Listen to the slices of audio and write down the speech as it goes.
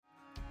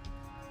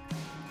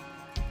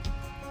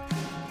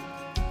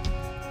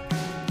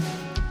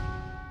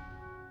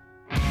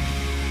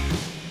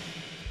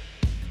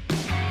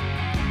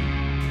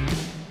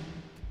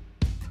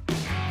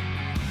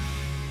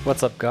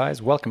What's up,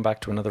 guys? Welcome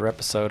back to another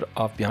episode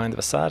of Behind the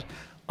Facade.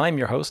 I'm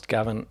your host,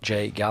 Gavin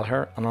J.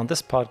 Gallagher, and on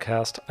this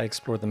podcast, I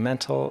explore the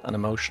mental and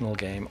emotional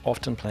game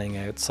often playing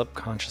out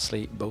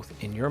subconsciously both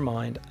in your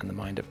mind and the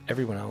mind of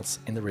everyone else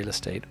in the real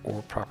estate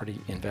or property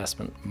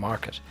investment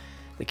market.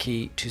 The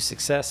key to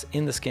success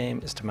in this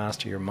game is to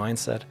master your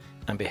mindset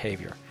and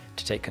behavior,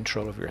 to take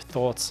control of your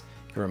thoughts,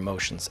 your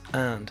emotions,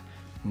 and,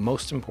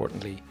 most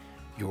importantly,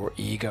 your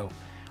ego.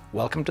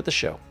 Welcome to the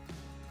show.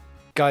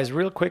 Guys,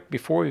 real quick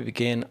before we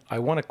begin, I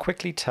want to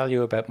quickly tell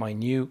you about my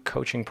new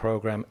coaching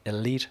program,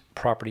 Elite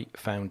Property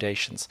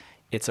Foundations.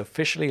 It's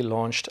officially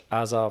launched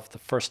as of the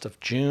 1st of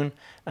June,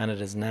 and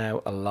it is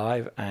now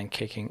alive and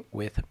kicking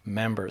with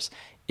members.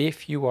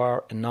 If you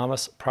are a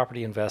novice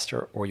property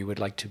investor or you would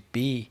like to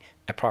be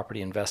a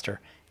property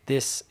investor,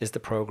 this is the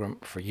program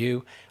for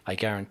you. I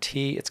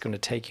guarantee it's going to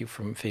take you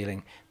from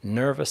feeling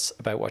nervous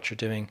about what you're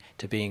doing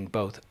to being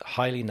both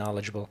highly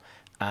knowledgeable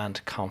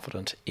and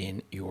confident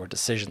in your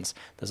decisions.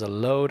 There's a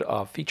load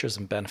of features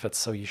and benefits,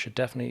 so you should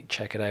definitely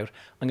check it out.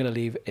 I'm going to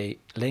leave a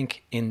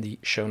link in the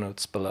show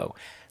notes below.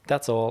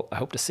 That's all. I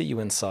hope to see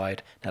you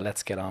inside. Now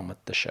let's get on with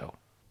the show.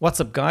 What's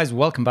up, guys?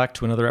 Welcome back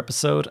to another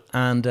episode.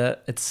 And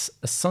it's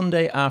a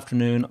Sunday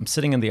afternoon. I'm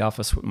sitting in the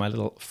office with my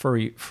little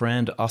furry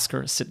friend,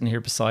 Oscar, sitting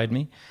here beside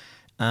me.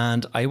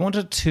 And I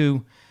wanted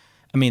to,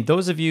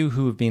 those of you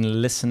who have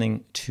been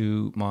listening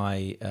to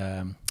my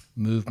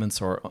movements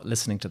or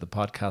listening to the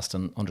podcast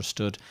and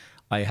understood,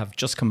 I have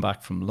just come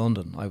back from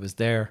London. I was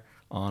there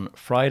on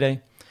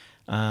Friday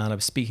and I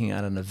was speaking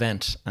at an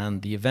event,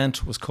 and the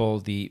event was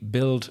called the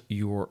Build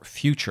Your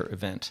Future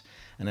event.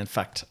 And in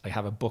fact, I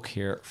have a book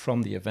here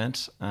from the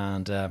event,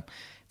 and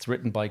it's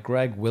written by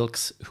Greg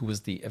Wilkes, who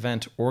was the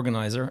event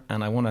organizer.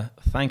 And I want to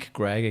thank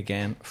Greg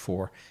again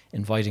for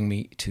inviting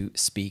me to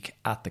speak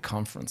at the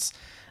conference.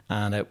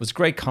 And it was a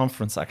great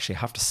conference, actually, I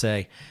have to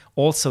say.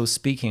 Also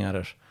speaking at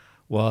it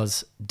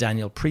was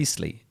Daniel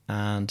Priestley.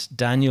 And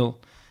Daniel,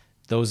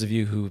 those of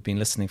you who have been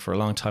listening for a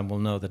long time will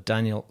know that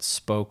Daniel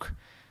spoke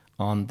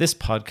on this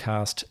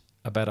podcast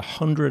about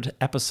 100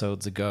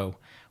 episodes ago,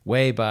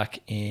 way back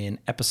in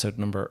episode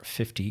number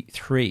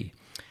 53.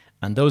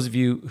 And those of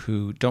you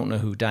who don't know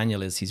who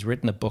Daniel is, he's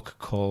written a book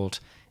called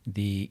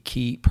The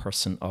Key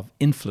Person of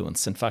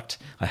Influence. In fact,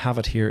 I have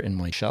it here in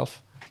my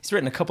shelf. He's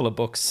written a couple of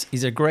books.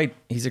 He's a great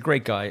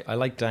guy. I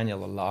like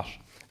Daniel a lot.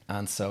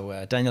 And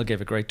so Daniel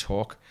gave a great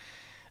talk.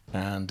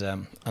 And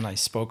I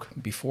spoke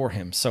before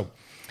him. So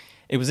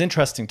it was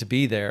interesting to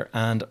be there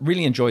and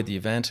really enjoyed the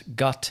event.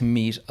 Got to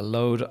meet a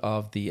load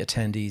of the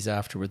attendees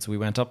afterwards. We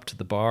went up to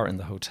the bar in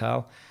the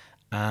hotel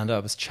and I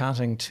was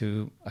chatting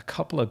to a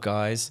couple of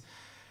guys,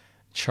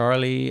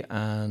 Charlie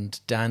and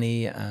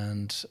Danny,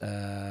 and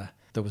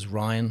there was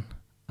Ryan,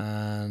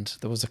 and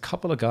there was a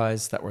couple of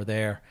guys that were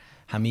there,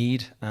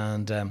 Hamid.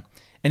 And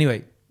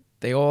anyway,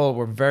 they all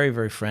were very,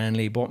 very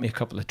friendly, bought me a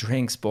couple of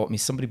drinks,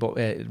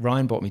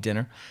 Ryan bought me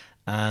dinner.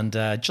 And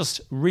just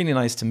really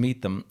nice to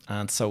meet them.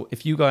 And so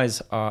if you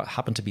guys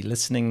happen to be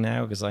listening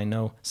now, because I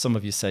know some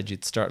of you said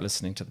you'd start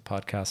listening to the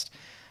podcast,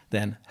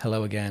 then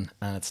hello again.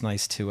 And it's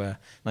nice to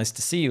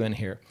see you in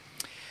here.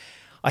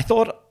 I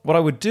thought what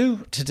I would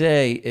do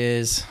today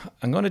is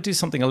I'm going to do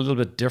something a little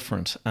bit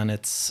different. And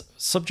it's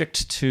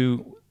subject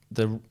to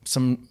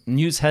some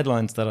news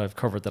headlines that I've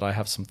covered that I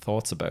have some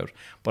thoughts about.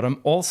 But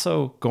I'm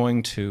also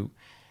going to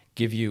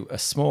give you a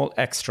small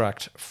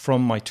extract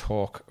from my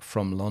talk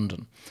from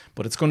London,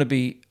 but it's going to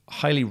be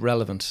highly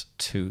relevant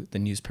to the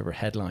newspaper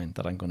headline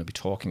that I'm going to be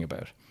talking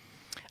about.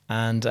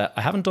 And I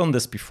haven't done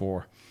this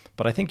before,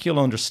 but I think you'll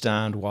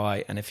understand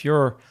why. And if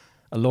you're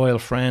a loyal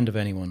friend of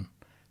anyone,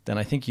 then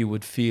I think you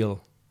would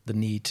feel the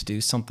need to do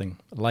something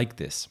like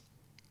this.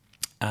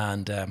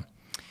 And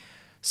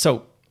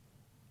so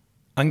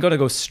I'm going to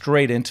go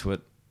straight into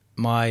it.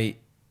 I've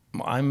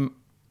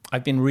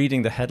been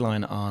reading the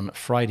headline on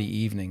Friday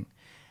evening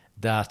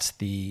that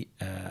the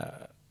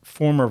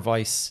former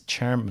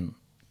chairman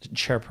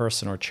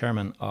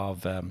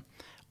of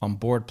On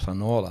Board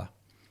Planola,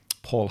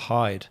 Paul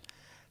Hyde,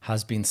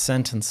 has been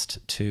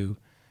sentenced to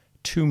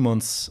 2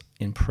 months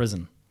in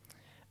prison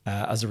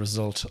as a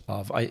result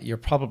of, you're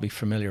probably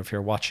familiar if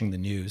you're watching the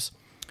news,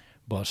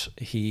 but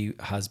he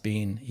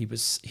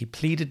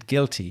pleaded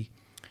guilty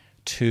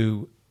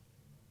to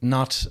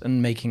not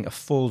making a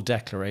full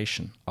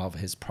declaration of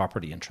his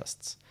property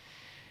interests.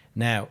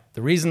 Now,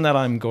 the reason that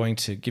I'm going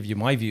to give you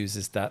my views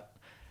is that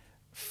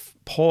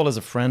Paul is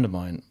a friend of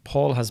mine.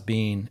 Paul has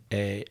been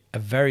a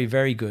very,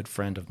 very good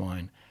friend of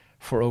mine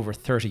for over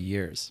 30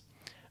 years.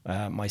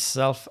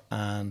 Myself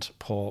and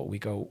Paul, we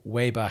go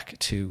way back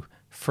to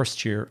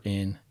first year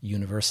in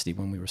university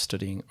when we were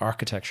studying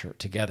architecture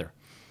together.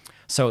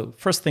 So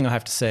first thing I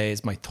have to say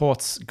is my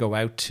thoughts go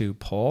out to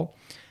Paul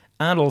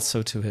and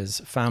also to his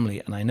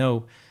family. And I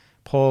know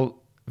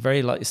Paul,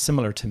 very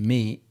similar to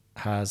me,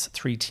 has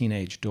 3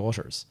 teenage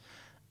daughters.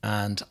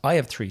 And I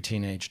have 3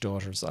 teenage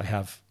daughters. I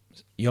have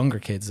younger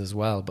kids as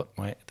well, but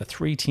the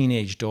 3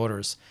 teenage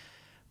daughters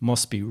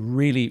must be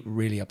really,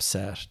 really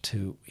upset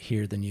to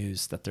hear the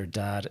news that their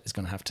dad is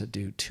going to have to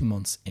do 2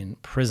 months in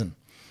prison.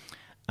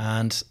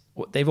 And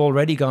they've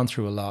already gone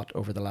through a lot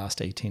over the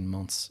last 18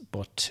 months,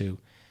 but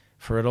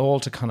for it all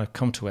to kind of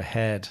come to a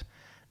head,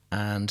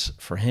 and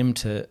for him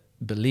to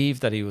believe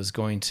that he was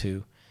going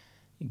to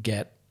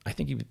get, I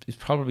think he was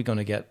probably going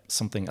to get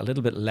something a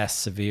little bit less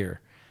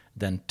severe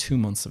than 2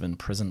 months of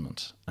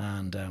imprisonment.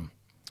 And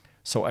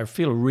so I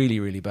feel really,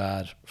 really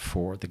bad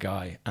for the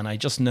guy. And I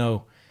just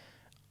know,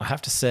 I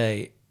have to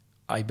say,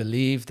 I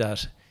believe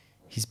that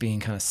he's being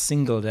kind of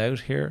singled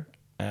out here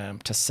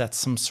to set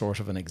some sort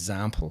of an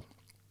example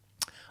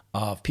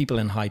of people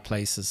in high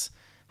places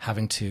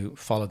having to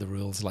follow the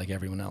rules like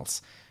everyone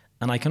else.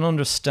 And I can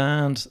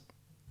understand,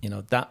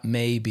 that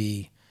may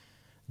be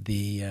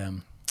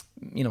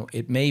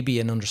it may be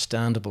an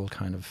understandable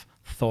kind of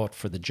thought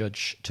for the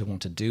judge to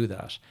want to do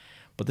that.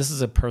 But this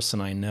is a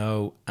person I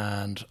know,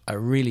 and I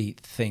really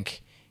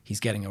think he's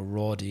getting a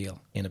raw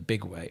deal in a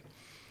big way.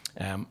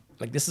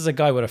 This is a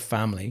guy with a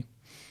family,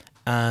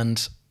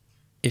 and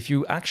if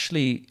you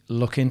actually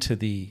look into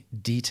the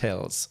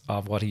details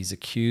of what he's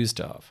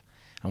accused of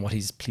and what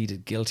he's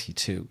pleaded guilty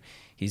to,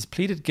 he's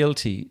pleaded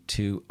guilty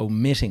to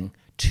omitting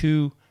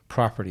 2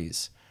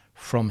 properties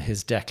from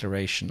his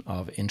declaration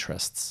of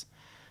interests.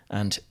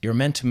 And you're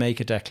meant to make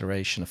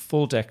a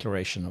full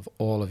declaration of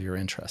all of your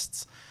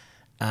interests.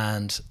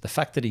 And the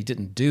fact that he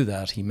didn't do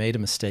that, he made a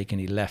mistake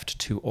and he left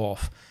 2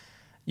 off.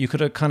 You could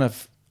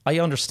have I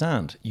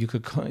understand. You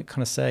could kind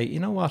of say, you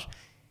know what?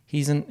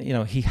 He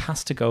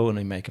has to go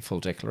and make a full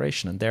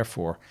declaration, and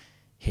therefore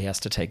he has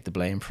to take the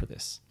blame for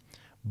this.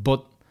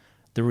 But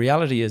the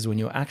reality is, when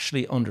you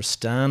actually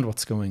understand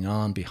what's going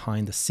on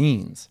behind the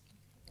scenes,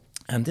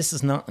 and this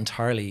is not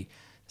entirely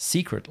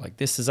secret,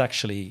 this is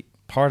actually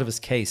part of his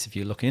case, if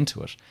you look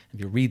into it, if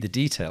you read the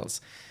details,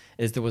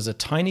 is there was a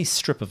tiny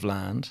strip of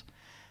land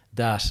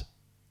that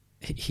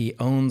he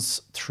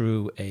owns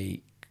through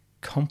a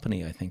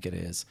company, I think it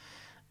is,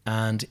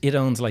 and it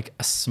owns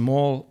a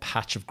small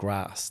patch of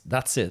grass.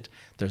 That's it.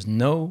 There's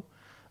no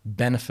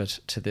benefit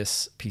to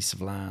this piece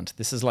of land.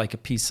 This is like a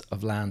piece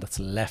of land that's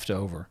left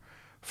over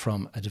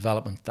from a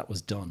development that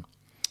was done,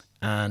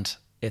 and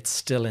it's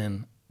still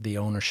in the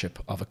ownership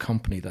of a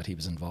company that he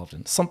was involved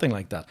in, something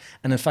like that.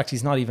 And in fact,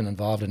 he's not even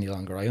involved any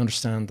longer. I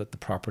understand that the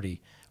property,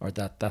 or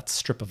that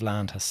strip of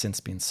land, has since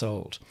been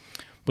sold.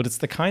 But it's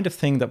the kind of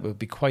thing that would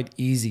be quite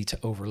easy to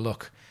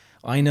overlook.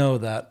 I know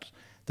that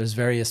there's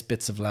various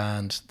bits of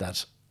land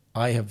that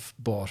I have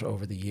bought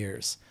over the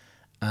years,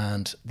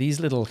 and these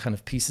little kind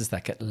of pieces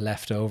that get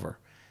left over,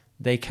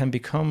 they can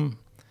become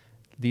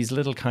these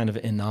little kind of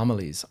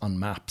anomalies on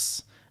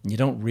maps, and you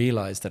don't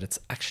realize that it's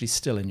actually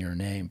still in your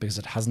name because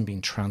it hasn't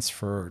been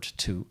transferred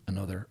to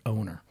another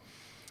owner.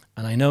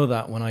 And I know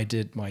that when I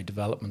did my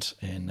development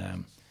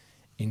in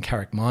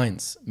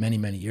Carrickmines many,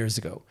 many years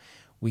ago,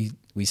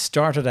 we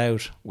started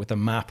out with a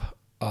map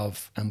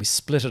and we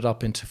split it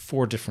up into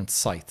 4 different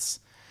sites.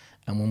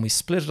 And when we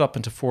split it up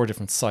into 4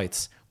 different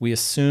sites, we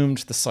assumed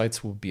the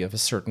sites would be of a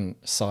certain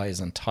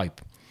size and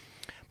type.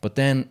 But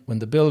then when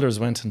the builders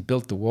went and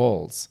built the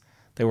walls,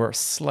 they were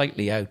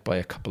slightly out by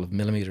a couple of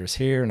millimeters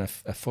here and a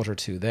foot or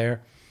 2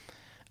 there.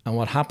 And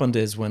what happened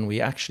is, when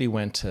we actually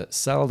went to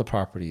sell the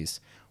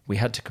properties, we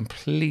had to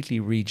completely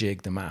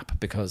rejig the map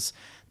because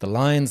the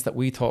lines that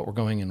we thought were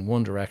going in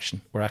one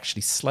direction were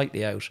actually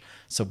slightly out.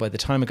 So by the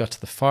time it got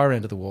to the far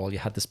end of the wall, you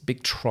had this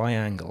big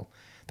triangle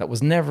that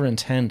was never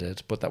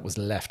intended, but that was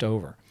left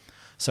over.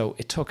 So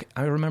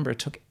I remember it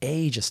took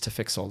ages to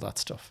fix all that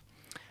stuff.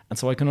 And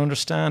so I can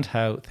understand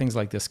how things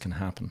like this can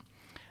happen.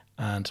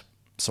 And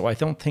so I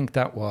don't think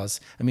there was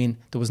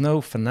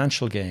no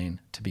financial gain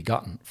to be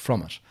gotten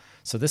from it.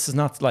 So this is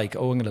not I'm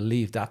going to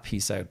leave that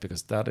piece out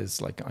because that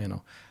is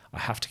I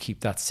have to keep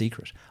that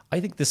secret. I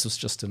think this was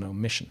just an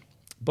omission.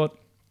 But,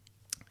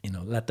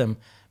 let them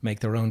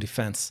make their own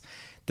defense.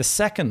 The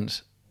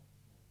second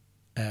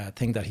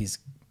thing that he's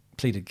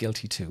pleaded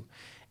guilty to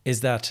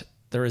is that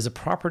there is a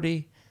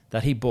property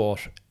that he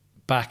bought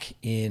back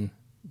in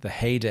the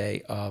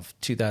heyday of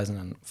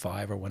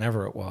 2005 or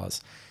whenever it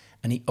was,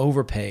 and he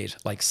overpaid,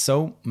 like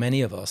so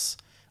many of us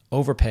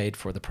overpaid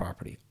for the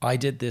property. I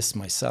did this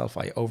myself.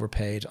 I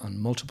overpaid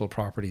on multiple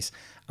properties.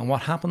 And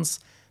what happens?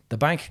 The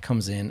bank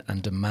comes in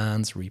and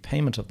demands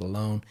repayment of the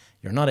loan.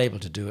 You're not able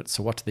to do it.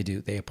 So what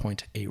do? They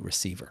appoint a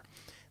receiver.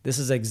 This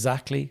is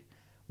exactly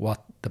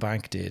what the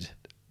bank did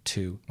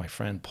to my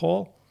friend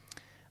Paul.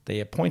 They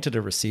appointed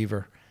a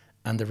receiver,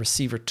 and the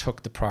receiver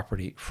took the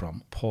property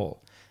from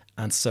Paul.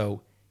 And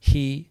so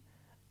he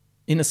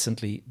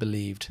innocently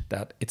believed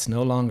that it's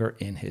no longer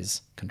in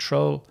his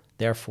control,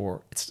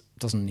 therefore it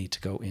doesn't need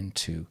to go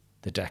into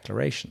the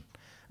declaration.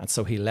 And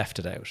so he left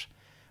it out.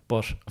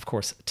 But of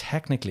course,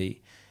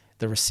 technically,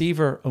 the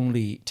receiver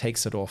only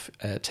takes it off,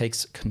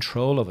 takes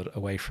control of it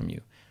away from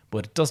you,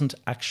 but it doesn't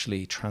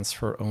actually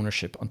transfer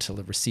ownership until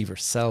the receiver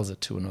sells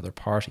it to another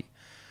party.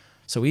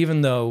 So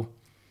even though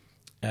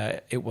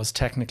it was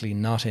technically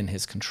not in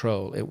his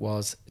control, it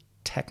was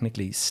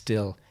technically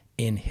still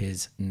in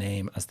his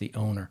name as the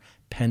owner,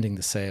 pending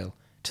the sale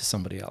to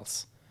somebody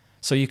else.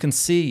 So you can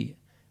see,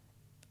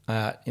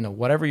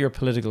 whatever your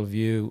political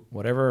view,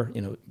 whatever,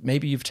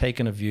 maybe you've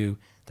taken a view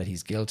that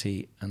he's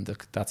guilty, and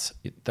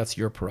that's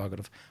your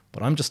prerogative.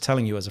 But I'm just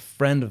telling you as a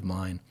friend of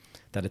mine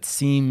that it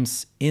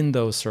seems in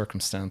those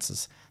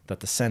circumstances that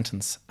the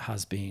sentence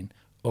has been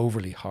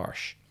overly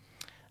harsh.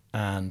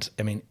 And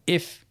I mean,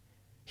 if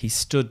he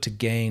stood to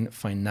gain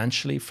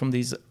financially from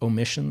these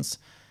omissions,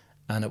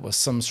 and it was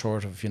some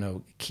sort of,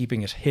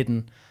 keeping it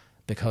hidden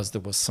because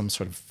there was some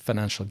sort of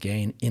financial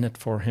gain in it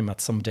for him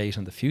at some date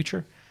in the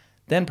future,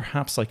 then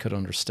perhaps I could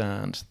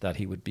understand that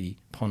he would be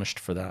punished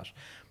for that.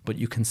 But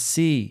you can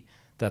see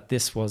that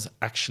this was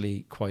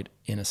actually quite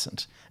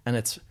innocent.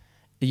 And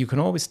you can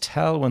always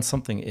tell when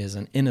something is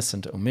an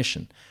innocent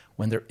omission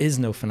when there is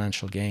no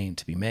financial gain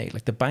to be made.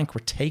 Like the bank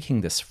were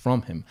taking this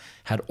from him,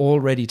 had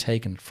already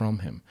taken it from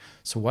him.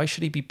 So why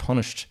should he be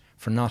punished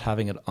for not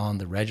having it on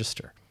the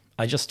register?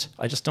 I just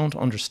don't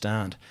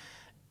understand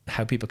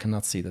how people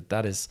cannot see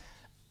that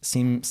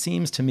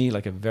seems to me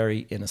like a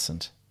very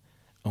innocent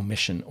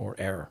omission or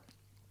error.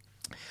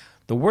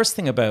 The worst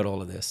thing about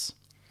all of this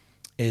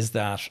is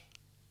that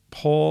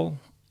Paul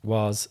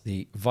was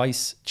the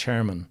vice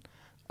chairman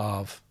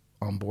of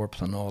An Bord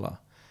Pleanála.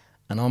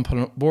 And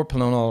An Bord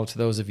Pleanála, to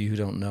those of you who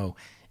don't know,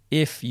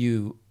 if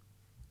you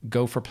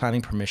go for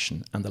planning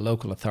permission and the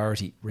local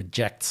authority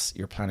rejects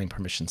your planning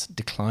permissions,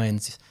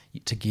 declines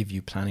to give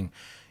you planning,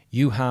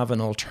 you have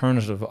an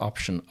alternative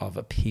option of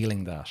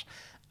appealing that.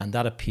 And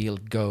that appeal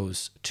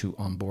goes to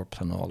An Bord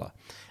Pleanála.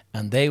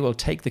 And they will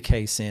take the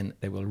case in,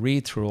 they will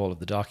read through all of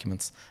the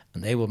documents,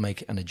 and they will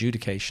make an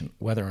adjudication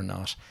whether or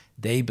not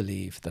they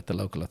believe that the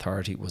local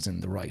authority was in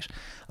the right.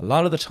 A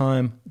lot of the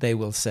time, they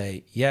will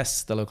say,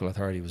 yes, the local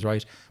authority was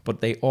right,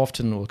 but they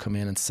often will come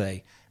in and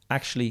say,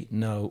 actually,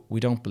 no, we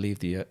don't believe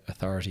the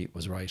authority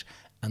was right,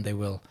 and they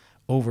will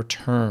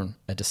overturn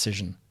a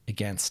decision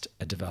against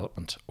a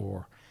development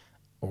or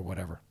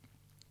whatever.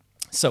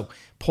 So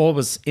Paul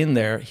was in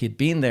there, he'd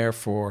been there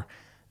for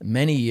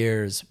many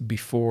years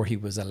before he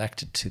was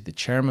elected to the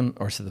chairman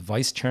or to the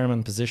vice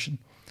chairman position.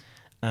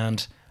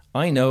 And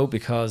I know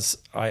because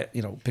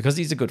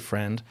he's a good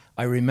friend,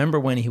 I remember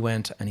when he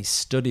went and he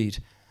studied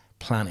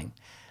planning.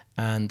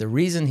 And the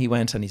reason he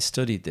went and he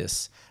studied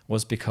this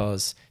was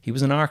because he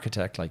was an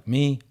architect like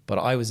me, but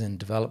I was in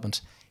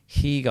development.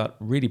 He got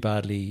really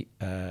badly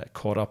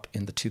caught up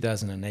in the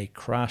 2008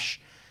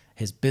 crash.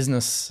 His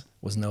business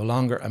was no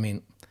longer,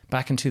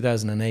 back in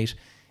 2008,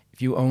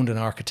 if you owned an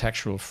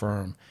architectural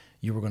firm,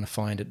 you were going to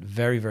find it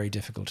very, very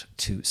difficult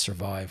to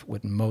survive,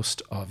 with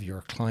most of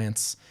your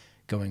clients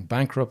going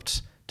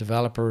bankrupt,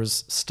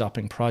 developers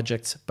stopping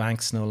projects,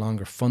 banks no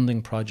longer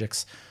funding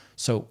projects.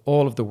 So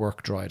all of the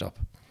work dried up.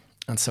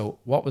 And so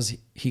what was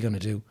he going to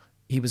do?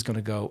 He was going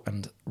to go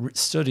and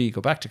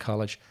go back to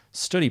college,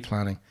 study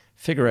planning,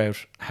 figure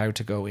out how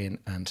to go in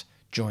and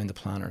join the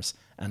planners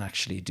and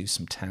actually do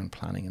some town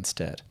planning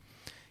instead.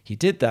 He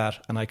did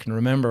that, and I can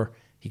remember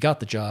he got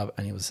the job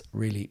and he was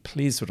really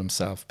pleased with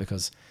himself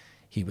because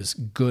he was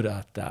good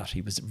at that.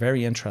 He was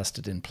very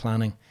interested in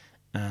planning,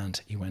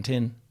 and he went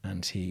in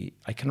and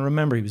I can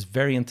remember he was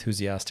very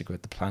enthusiastic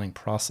about the planning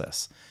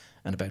process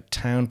and about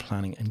town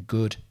planning and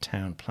good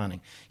town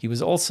planning. He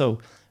was also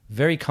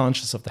very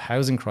conscious of the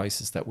housing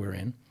crisis that we're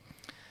in,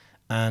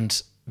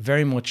 and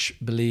very much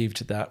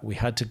believed that we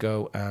had to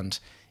go and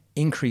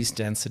increase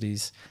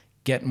densities,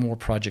 get more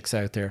projects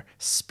out there,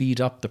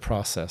 speed up the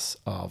process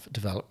of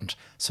development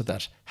so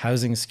that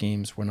housing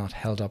schemes were not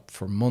held up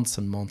for months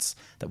and months,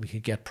 that we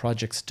could get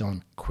projects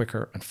done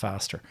quicker and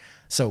faster.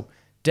 So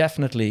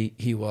definitely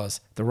he was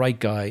the right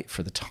guy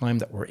for the time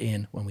that we're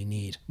in when we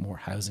need more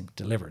housing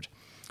delivered.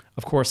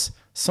 Of course,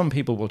 some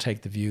people will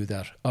take the view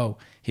that,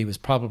 he was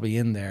probably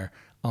in there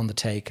on the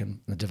take and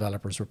the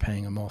developers were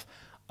paying him off.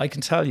 I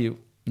can tell you,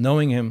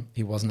 knowing him,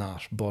 he was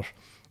not, but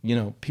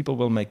people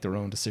will make their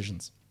own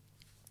decisions.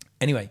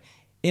 Anyway,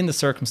 in the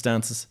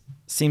circumstances,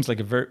 seems like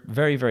a very,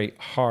 very, very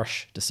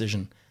harsh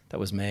decision that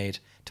was made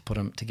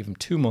to give him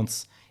 2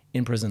 months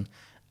in prison,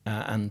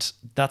 and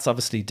that's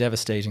obviously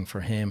devastating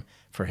for him,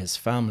 for his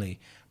family.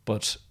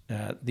 But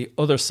the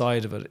other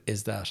side of it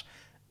is that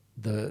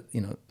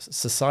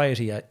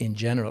society in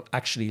general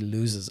actually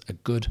loses a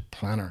good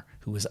planner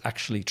who is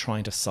actually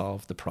trying to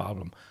solve the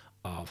problem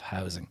of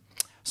housing.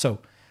 So,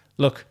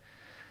 look,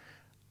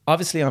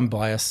 obviously I'm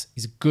biased.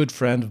 He's a good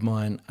friend of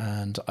mine,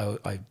 and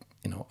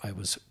I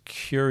was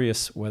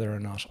curious whether or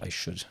not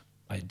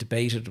I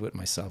debated with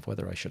myself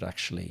whether I should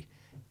actually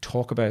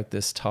talk about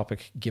this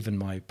topic given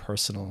my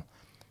personal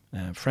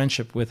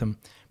friendship with him.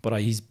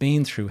 But he's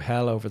been through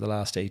hell over the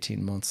last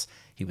 18 months.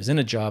 He was in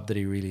a job that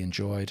he really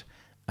enjoyed,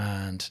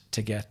 and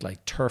to get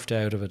turfed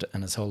out of it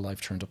and his whole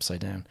life turned upside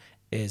down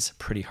is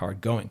pretty hard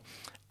going.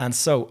 And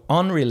so,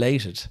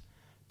 unrelated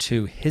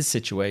to his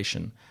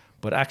situation,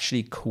 but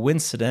actually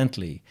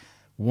coincidentally,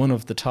 one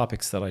of the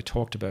topics that I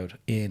talked about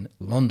in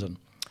London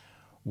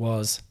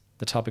was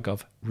the topic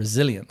of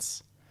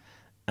resilience.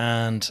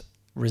 And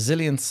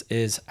resilience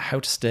is how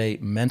to stay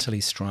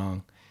mentally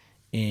strong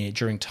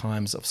during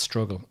times of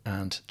struggle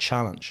and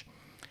challenge.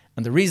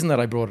 And the reason that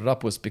I brought it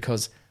up was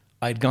because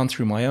I've been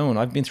through my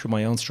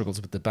own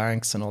struggles with the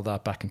banks and all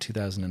that back in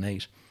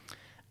 2008.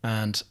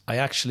 And I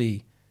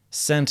actually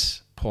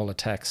sent Paul a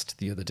text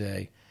the other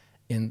day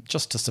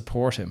just to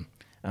support him,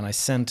 and I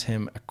sent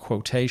him a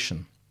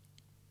quotation,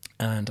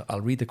 and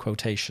I'll read the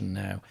quotation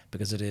now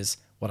because it is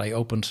what I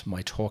opened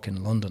my talk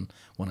in London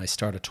when I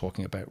started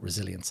talking about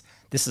resilience.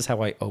 This is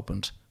how I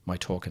opened my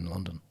talk in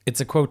London. It's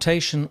a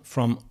quotation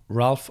from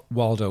Ralph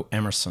Waldo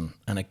Emerson,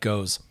 and it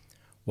goes,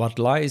 "What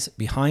lies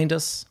behind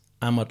us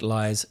and what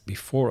lies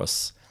before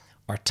us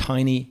are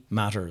tiny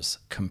matters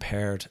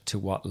compared to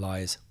what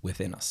lies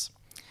within us."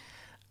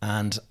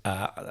 And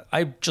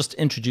I just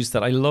introduced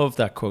that. I love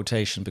that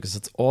quotation because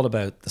it's all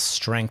about the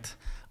strength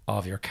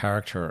of your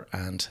character,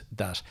 and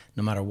that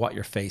no matter what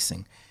you're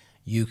facing,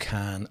 you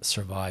can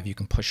survive, you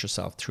can push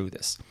yourself through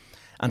this.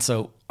 And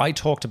so I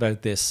talked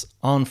about this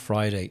on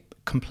Friday,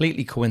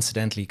 completely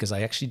coincidentally, because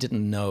I actually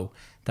didn't know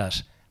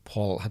that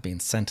Paul had been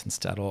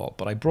sentenced at all.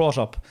 But I brought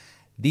up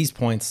these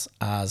points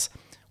as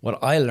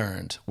what I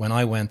learned when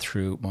I went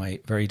through my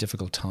very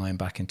difficult time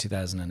back in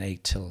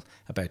 2008 till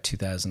about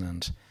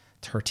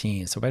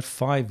 2013. So about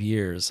 5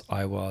 years,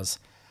 I was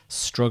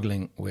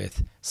struggling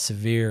with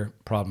severe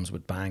problems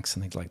with banks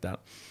and things like that.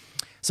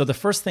 So the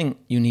first thing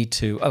you need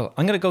to,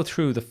 I'm going to go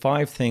through the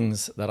 5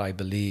 things that I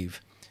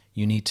believe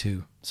you need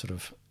to sort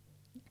of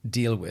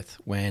deal with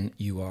when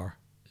you are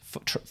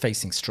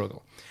facing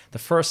struggle.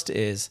 The first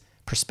is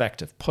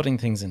perspective, putting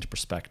things into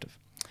perspective.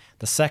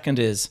 The second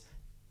is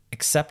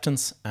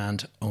acceptance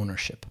and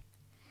ownership.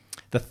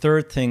 The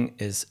third thing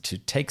is to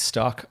take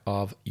stock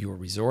of your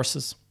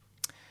resources.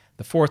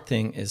 The fourth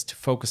thing is to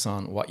focus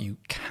on what you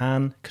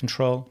can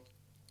control.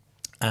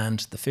 And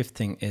the fifth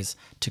thing is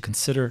to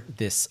consider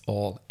this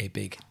all a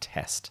big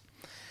test.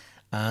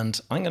 And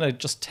I'm going to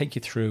just take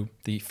you through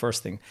the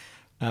first thing.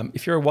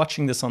 If you're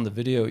watching this on the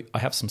video, I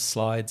have some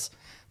slides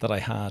that I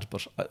had,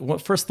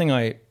 but first thing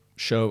I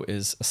show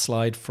is a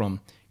slide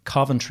from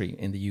Coventry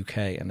in the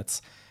UK, and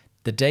it's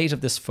the date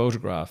of this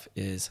photograph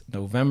is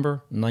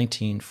November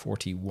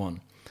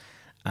 1941.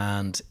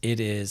 And it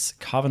is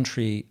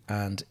Coventry,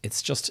 and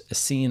it's just a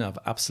scene of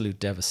absolute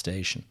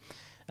devastation.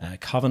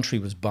 Coventry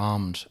was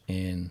bombed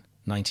in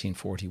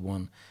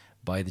 1941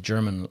 by the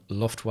German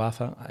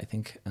Luftwaffe, I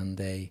think, and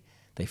they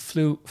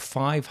flew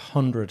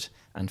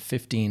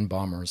 515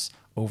 bombers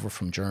over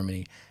from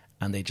Germany,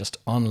 and they just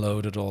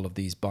unloaded all of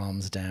these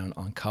bombs down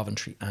on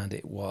Coventry, and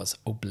it was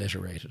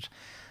obliterated.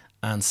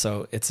 And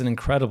so it's an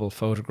incredible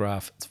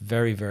photograph. It's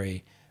very,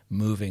 very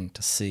moving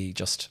to see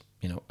just,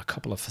 a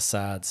couple of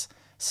facades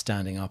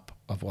standing up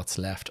of what's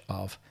left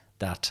of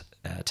that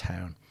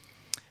town.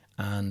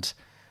 And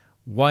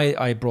why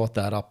I brought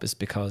that up is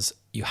because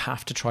you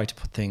have to try to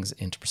put things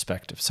into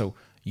perspective. So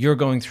you're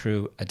going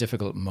through a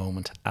difficult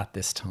moment at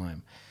this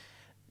time,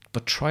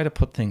 but try to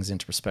put things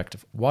into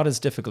perspective. What is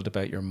difficult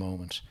about your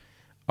moment?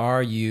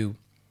 Are you,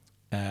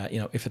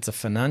 if it's a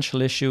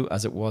financial issue,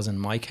 as it was in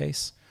my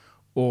case,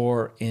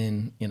 or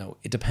in,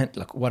 it depends,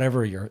 like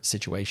whatever your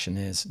situation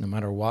is, no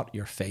matter what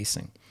you're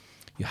facing,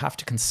 you have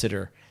to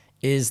consider,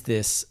 is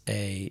this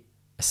a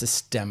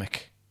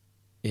systemic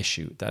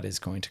issue that is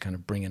going to kind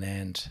of bring an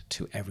end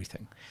to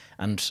everything?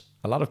 And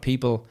a lot of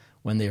people,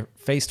 when they're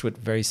faced with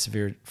very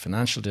severe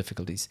financial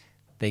difficulties,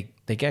 they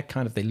get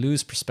they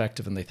lose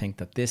perspective, and they think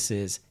that this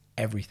is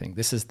everything.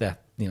 This is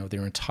that,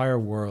 their entire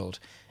world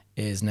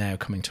is now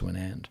coming to an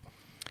end.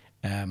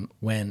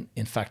 When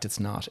in fact it's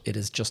not.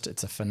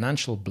 It's a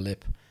financial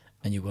blip,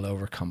 and you will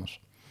overcome it.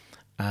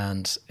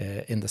 And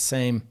in the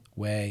same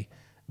way,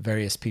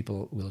 various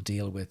people will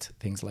deal with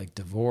things like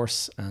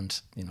divorce,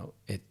 and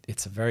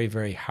it's a very,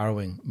 very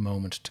harrowing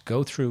moment to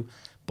go through,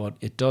 but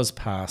it does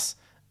pass,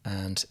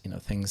 and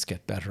things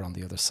get better on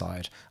the other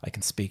side. I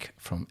can speak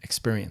from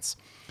experience.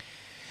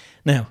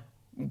 Now,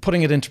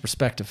 putting it into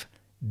perspective,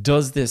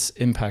 does this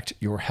impact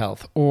your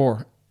health?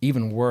 Or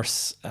even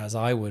worse, as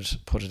I would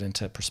put it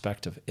into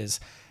perspective, is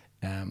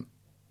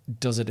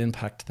does it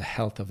impact the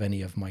health of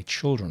any of my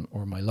children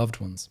or my loved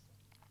ones?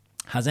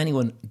 Has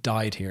anyone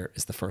died here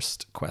is the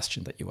first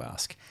question that you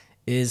ask.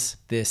 Is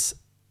this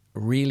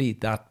really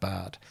that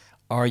bad?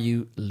 Are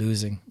you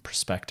losing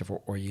perspective,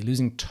 or are you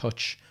losing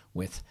touch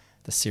with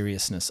the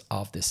seriousness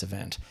of this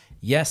event?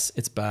 Yes,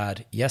 it's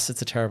bad. Yes,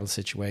 it's a terrible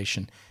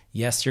situation.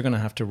 Yes, you're going to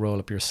have to roll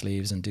up your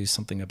sleeves and do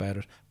something about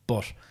it.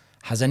 But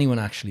has anyone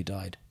actually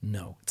died?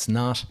 No, it's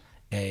not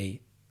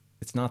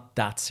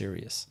that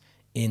serious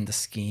in the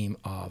scheme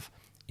of,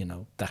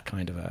 that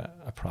kind of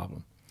a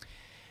problem.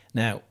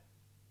 Now,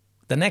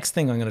 the next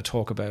thing I'm going to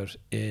talk about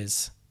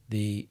is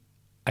the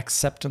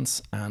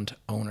acceptance and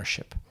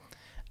ownership.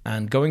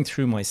 And going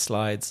through my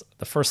slides,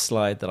 the first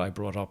slide that I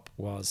brought up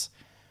was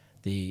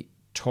the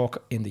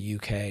talk in the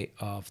UK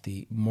of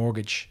the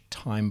mortgage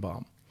time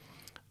bomb.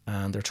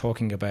 And they're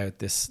talking about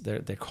this,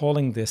 they're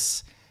calling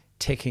this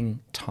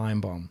ticking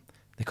time bomb.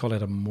 They call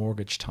it a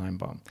mortgage time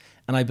bomb.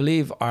 And I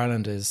believe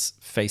Ireland is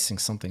facing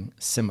something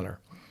similar.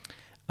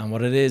 And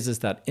what it is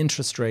that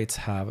interest rates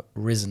have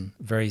risen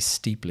very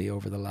steeply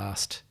over the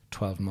last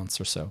 12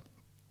 months or so.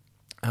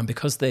 And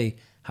because they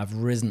have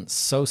risen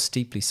so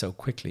steeply, so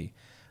quickly,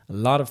 a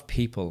lot of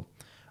people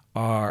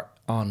are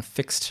on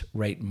fixed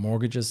rate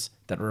mortgages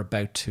that are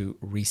about to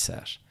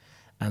reset.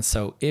 And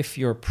so if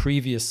your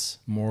previous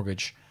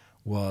mortgage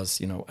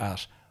was,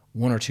 at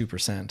 1 or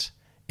 2%,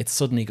 it's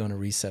suddenly going to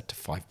reset to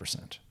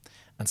 5%.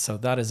 And so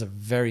that is a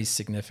very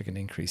significant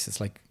increase.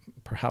 It's like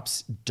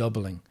perhaps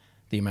doubling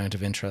the amount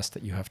of interest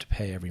that you have to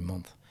pay every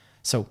month.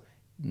 So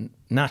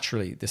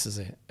naturally, this is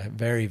a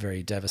very,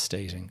 very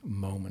devastating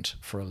moment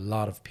for a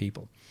lot of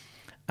people.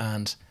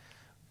 And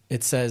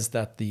it says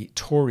that the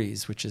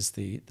Tories, which is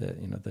the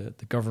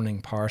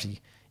governing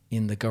party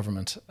in the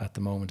government at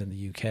the moment in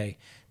the UK,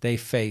 they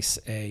face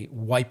a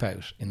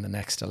wipeout in the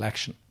next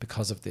election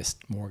because of this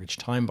mortgage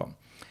time bomb.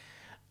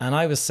 And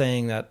I was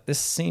saying that this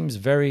seems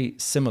very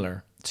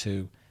similar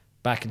to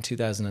back in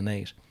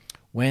 2008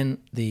 when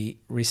the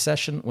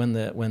recession,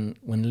 when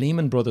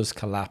Lehman Brothers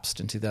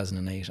collapsed in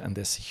 2008 and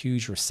this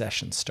huge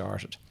recession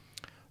started.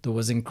 There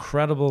was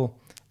incredible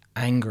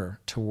anger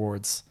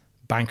towards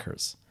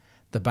bankers.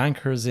 The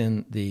bankers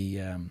in the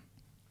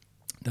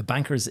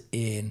bankers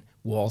in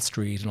Wall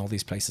Street and all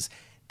these places,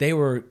 they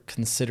were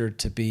considered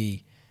to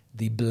be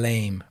the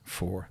blame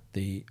for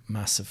the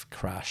massive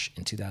crash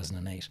in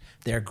 2008.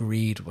 Their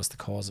greed was the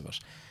cause of it.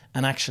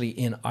 And actually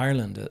in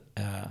Ireland,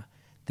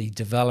 the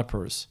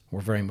developers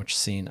were very much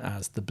seen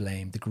as the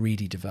blame, the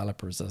greedy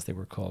developers as they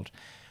were called,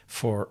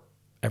 for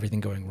everything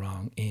going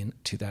wrong in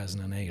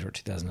 2008 or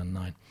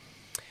 2009.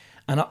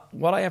 And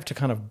what I have to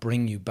kind of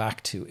bring you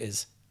back to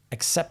is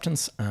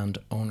acceptance and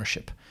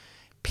ownership.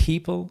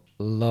 People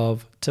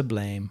love to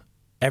blame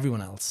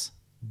everyone else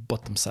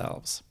but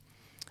themselves.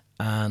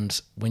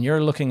 And when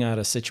you're looking at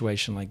a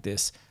situation like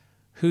this,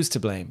 who's to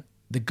blame?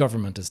 The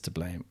government is to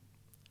blame.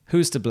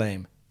 Who's to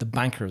blame? The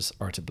bankers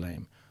are to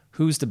blame.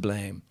 Who's to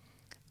blame?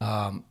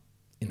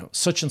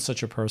 Such and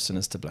such a person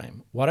is to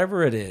blame.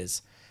 Whatever it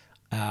is,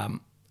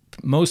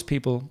 most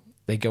people,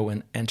 they go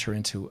and enter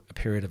into a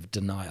period of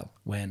denial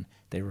when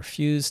they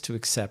refuse to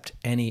accept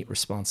any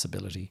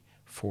responsibility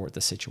for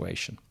the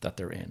situation that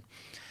they're in.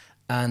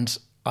 And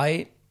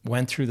I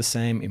went through the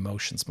same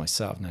emotions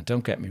myself. Now,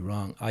 don't get me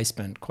wrong. I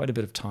spent quite a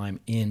bit of time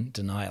in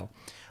denial.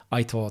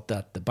 I thought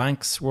that the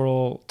banks were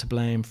all to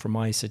blame for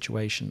my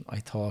situation. I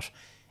thought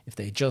if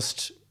they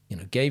just,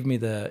 gave me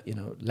the,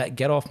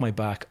 get off my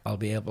back, I'll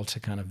be able to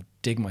kind of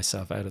dig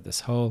myself out of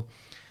this hole.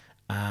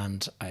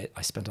 And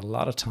I spent a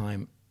lot of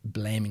time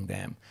blaming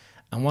them.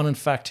 And what in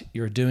fact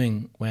you're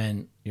doing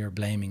when you're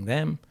blaming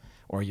them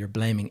or you're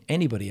blaming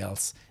anybody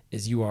else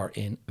is you are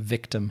in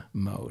victim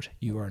mode.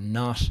 You are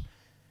not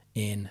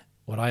in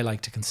what I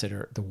like to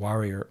consider the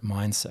warrior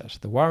mindset.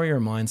 The warrior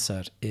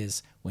mindset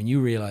is when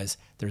you realize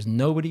there's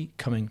nobody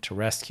coming to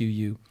rescue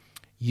you,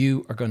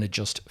 you are going to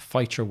just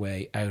fight your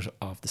way out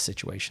of the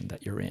situation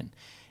that you're in.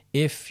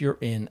 If you're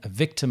in a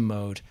victim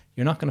mode,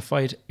 you're not going to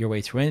fight your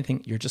way through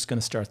anything. You're just going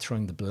to start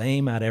throwing the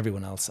blame at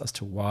everyone else as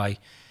to why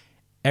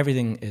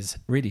everything is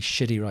really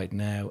shitty right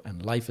now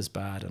and life is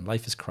bad and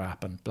life is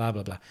crap and blah,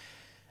 blah, blah.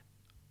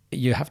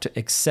 You have to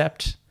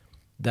accept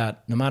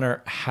that no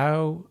matter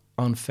how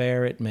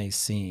unfair it may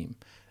seem,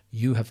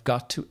 you have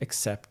got to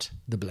accept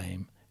the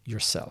blame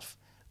yourself.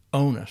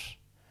 Own it.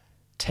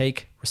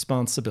 Take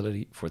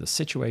responsibility for the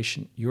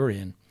situation you're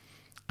in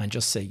and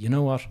just say, you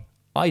know what?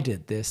 I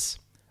did this.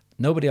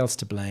 Nobody else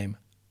to blame.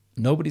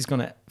 Nobody's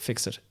going to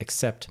fix it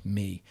except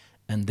me.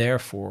 And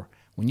therefore,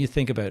 when you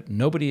think about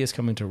nobody is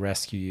coming to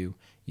rescue you,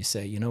 you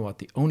say, you know what?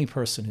 The only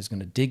person who's going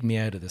to dig me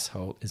out of this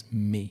hole is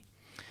me.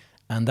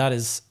 And that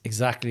is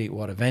exactly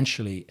what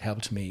eventually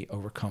helped me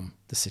overcome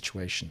the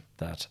situation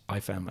that I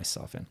found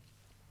myself in.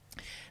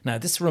 Now,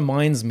 this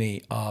reminds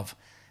me of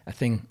a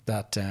thing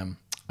that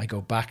I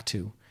go back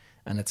to,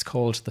 and it's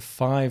called the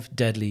 5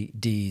 deadly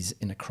Ds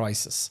in a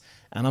crisis.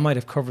 And I might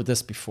have covered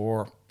this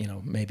before,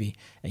 maybe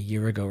a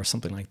year ago or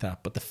something like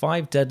that. But the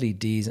 5 deadly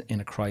Ds in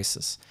a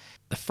crisis.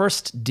 The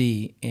first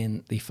D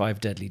in the 5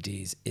 deadly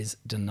Ds is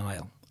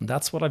denial. And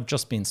that's what I've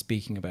just been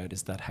speaking about,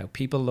 is that how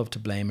people love to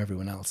blame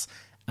everyone else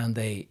and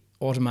they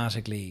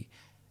automatically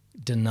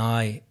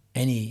deny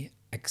any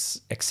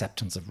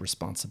acceptance of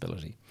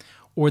responsibility,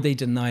 or they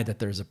deny that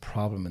there's a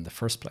problem in the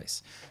first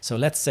place. So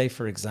let's say,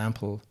 for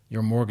example,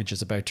 your mortgage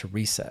is about to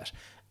reset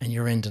and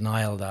you're in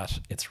denial that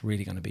it's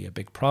really going to be a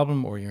big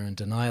problem, or you're in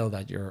denial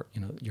that you're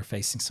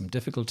facing some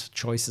difficult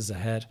choices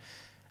ahead.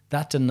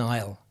 That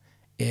denial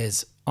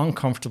is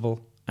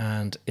uncomfortable,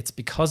 and it's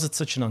because it's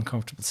such an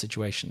uncomfortable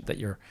situation that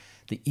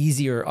the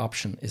easier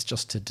option is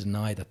just to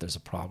deny that there's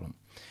a problem.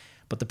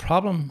 But the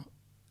problem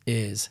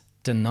is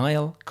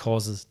denial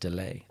causes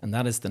delay, and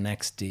that is the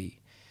next D.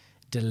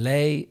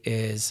 Delay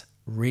is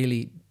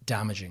really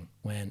damaging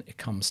when it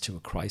comes to a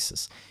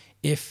crisis.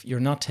 If you're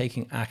not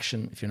taking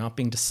action, if you're not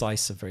being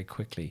decisive very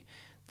quickly,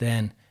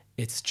 then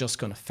it's just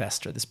going to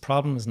fester. This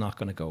problem is not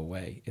going to go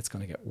away. It's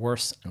going to get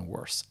worse and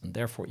worse. And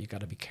therefore, you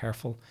got to be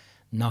careful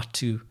not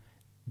to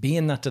be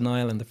in that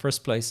denial in the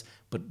first place,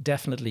 but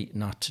definitely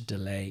not to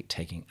delay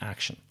taking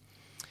action.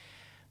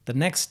 The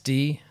next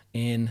D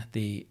in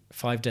the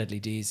 5 deadly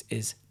Ds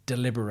is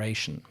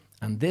deliberation.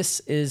 And this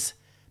is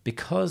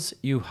because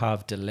you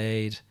have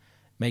delayed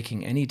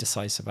making any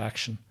decisive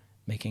action,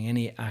 making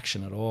any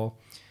action at all.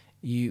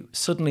 You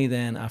suddenly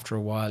then, after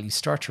a while, you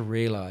start to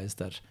realize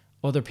that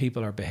other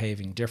people are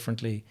behaving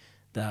differently,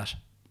 that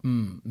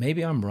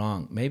maybe I'm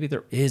wrong, maybe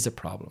there is a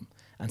problem.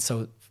 And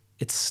so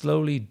it's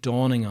slowly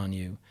dawning on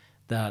you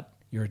that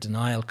your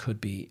denial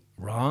could be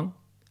wrong,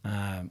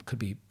 could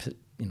be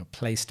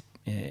placed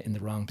in the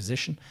wrong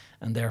position,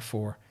 and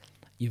therefore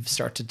you've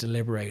started to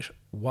deliberate,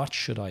 what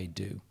should I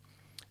do?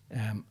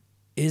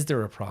 Is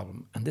there a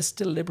problem? And this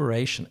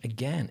deliberation,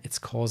 again, it's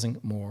causing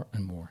more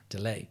and more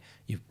delay.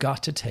 You've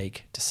got to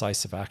take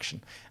decisive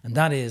action. And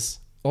that is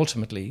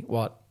ultimately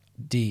what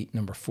D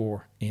number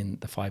 4 in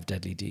the 5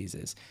 deadly Ds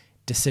is: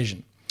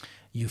 decision.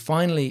 You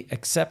finally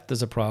accept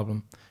there's a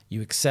problem.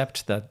 You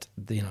accept that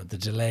the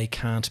delay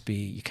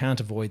you can't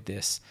avoid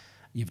this.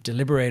 You've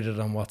deliberated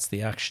on what's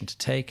the action to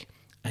take,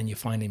 and you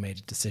finally made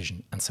a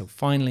decision. And so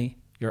finally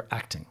you're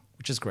acting,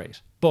 which is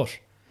great. But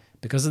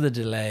because of the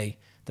delay,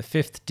 the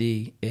 5th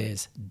D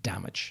is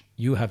damage.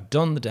 You have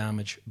done the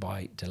damage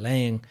by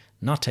delaying,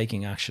 not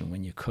taking action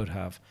when you could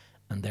have,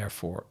 and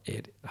therefore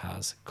it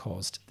has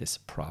caused this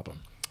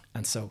problem.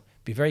 And so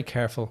be very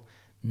careful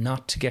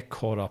not to get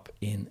caught up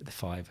in the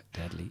 5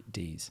 deadly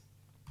Ds.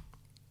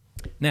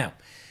 Now,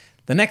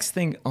 the next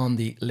thing on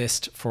the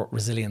list for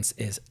resilience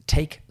is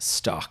take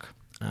stock.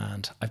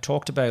 And I've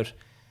talked about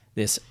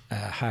this,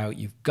 how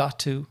you've got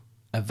to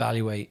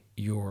evaluate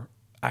your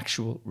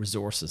actual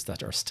resources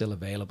that are still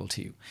available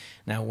to you.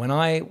 Now, when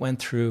I went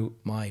through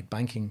my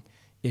banking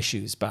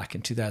issues back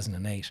in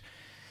 2008,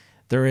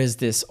 there is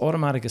this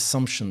automatic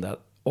assumption that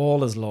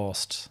all is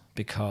lost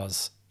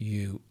because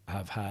you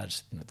have had,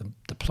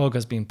 the plug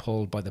has been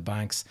pulled by the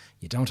banks,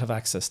 you don't have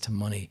access to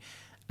money,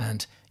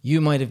 and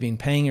you might have been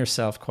paying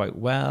yourself quite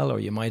well, or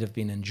you might have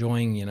been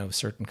enjoying,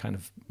 certain kind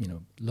of,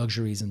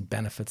 luxuries and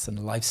benefits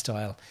and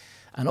lifestyle,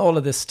 and all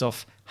of this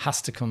stuff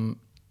has to come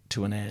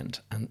to an end.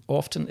 And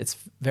often it's a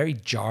very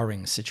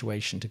jarring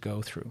situation to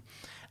go through.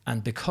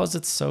 And because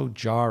it's so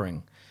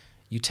jarring,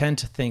 you tend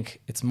to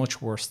think it's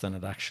much worse than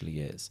it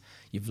actually is.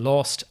 You've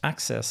lost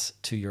access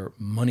to your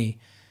money.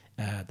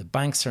 The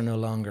banks are no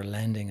longer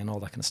lending and all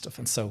that kind of stuff.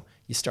 And so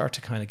you start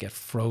to kind of get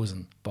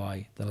frozen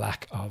by the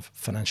lack of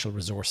financial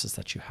resources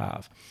that you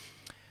have.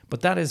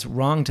 But that is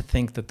wrong to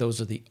think that those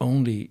are the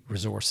only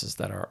resources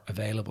that are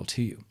available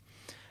to you.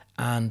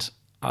 And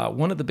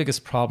one of the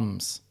biggest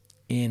problems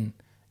in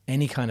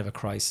any kind of a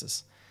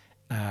crisis,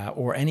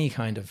 or any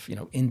kind of,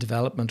 in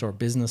development or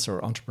business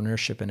or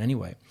entrepreneurship in any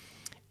way,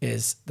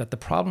 is that the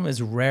problem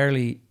is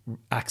rarely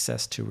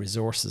access to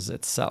resources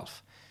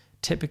itself.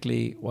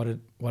 Typically,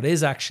 what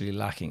is actually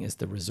lacking is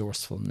the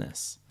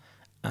resourcefulness.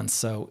 And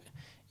so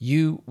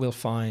you will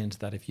find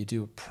that if you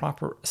do a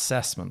proper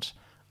assessment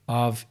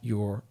of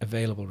your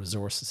available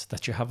resources,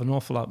 that you have an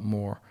awful lot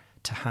more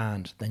to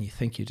hand than you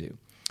think you do.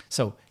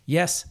 So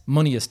yes,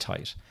 money is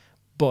tight,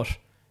 but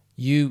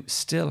you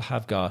still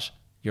have got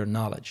your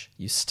knowledge.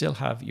 You still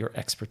have your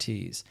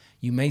expertise.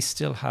 You may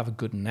still have a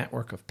good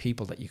network of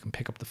people that you can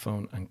pick up the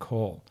phone and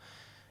call.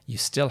 You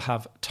still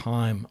have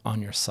time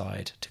on your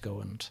side to go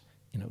and,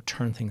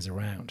 turn things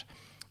around.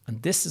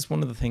 And this is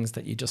one of the things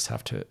that you just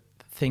have to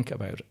think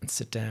about and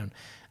sit down.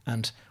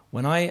 And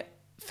when I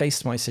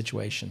faced my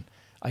situation,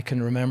 I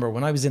can remember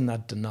when I was in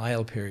that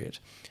denial period,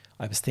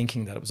 I was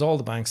thinking that it was all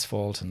the bank's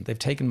fault and they've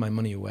taken my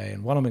money away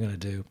and what am I going to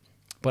do?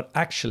 But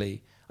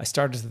actually, I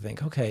started to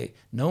think, okay,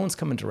 no one's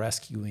coming to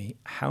rescue me.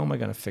 How am I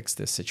going to fix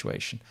this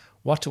situation?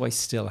 What do I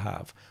still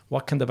have?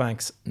 What can the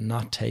banks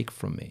not take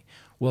from me?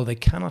 Well, they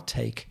cannot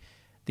take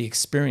the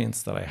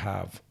experience that I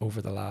have over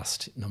the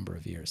last number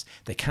of years.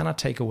 They cannot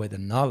take away the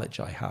knowledge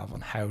I have on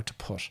how to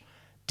put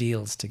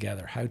deals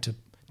together, how to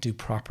do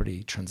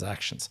property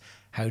transactions,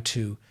 how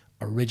to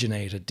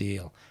originate a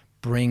deal,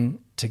 bring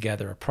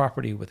together a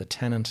property with a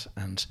tenant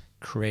and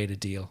create a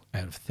deal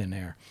out of thin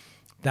air.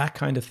 That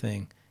kind of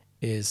thing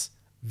is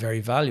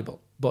very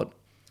valuable, but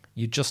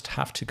you just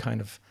have to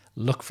kind of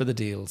look for the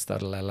deals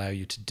that'll allow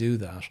you to do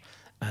that.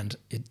 And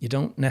you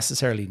don't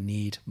necessarily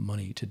need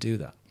money to do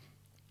that.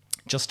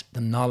 Just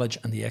the knowledge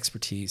and the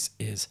expertise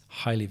is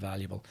highly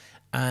valuable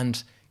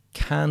and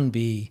can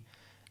be,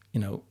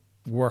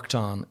 worked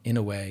on in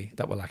a way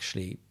that will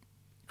actually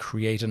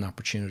create an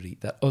opportunity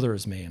that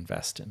others may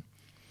invest in.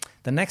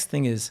 The next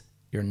thing is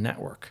your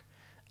network.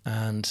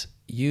 And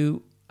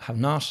you have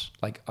not,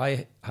 like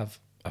I have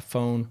a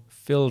phone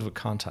filled with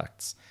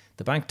contacts.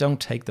 The bank don't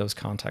take those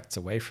contacts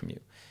away from you.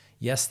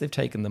 Yes, they've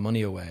taken the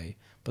money away,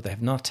 but they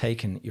have not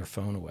taken your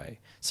phone away.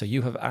 So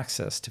you have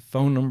access to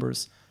phone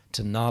numbers,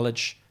 to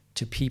knowledge,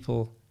 to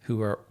people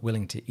who are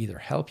willing to either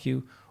help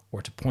you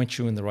or to point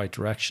you in the right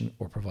direction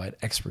or provide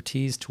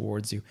expertise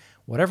towards you.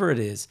 Whatever it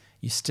is,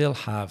 you still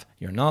have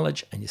your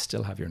knowledge and you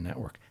still have your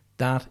network.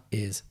 That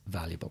is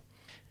valuable.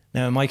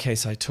 Now, in my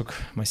case, I took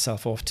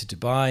myself off to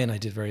Dubai and I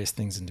did various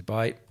things in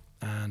Dubai.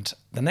 And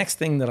the next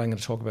thing that I'm going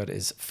to talk about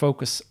is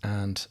focus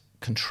and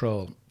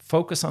control.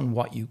 Focus on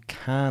what you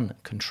can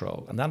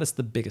control. And that is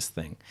the biggest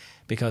thing,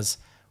 because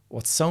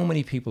what so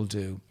many people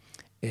do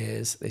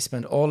is they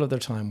spend all of their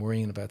time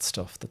worrying about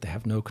stuff that they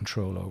have no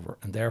control over.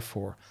 And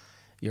therefore,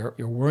 you're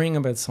worrying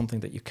about something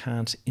that you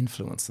can't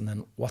influence. And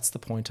then what's the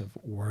point of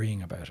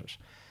worrying about it?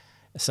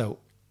 So,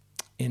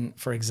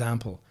 for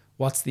example,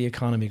 What's the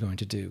economy going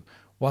to do?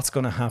 What's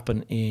going to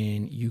happen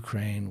in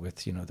Ukraine with,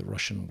 the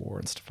Russian war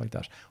and stuff like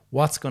that?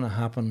 What's going to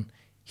happen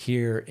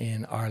here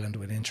in Ireland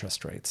with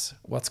interest rates?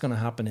 What's going to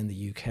happen in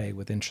the UK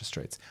with interest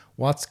rates?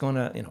 What's going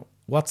to,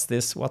 what's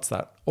this? What's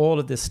that? All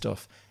of this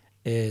stuff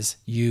is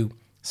you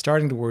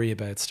starting to worry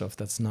about stuff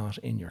that's not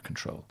in your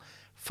control.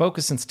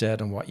 Focus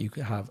instead on what you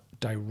have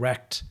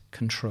direct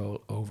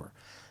control over.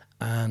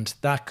 And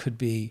that could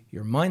be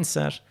your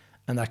mindset,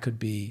 and that could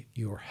be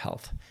your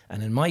health.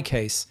 And in my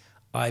case,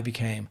 I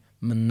became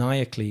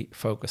maniacally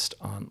focused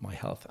on my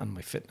health and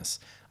my fitness.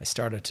 I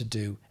started to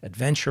do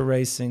adventure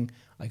racing.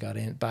 I got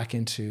back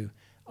into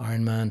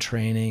Ironman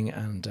training,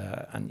 and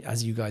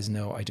as you guys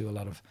know, I do a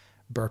lot of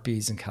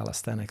burpees and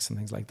calisthenics and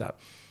things like that.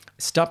 I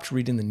stopped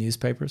reading the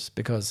newspapers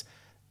because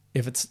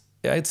if it's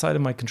outside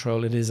of my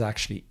control, it is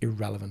actually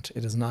irrelevant.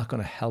 It is not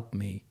going to help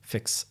me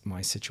fix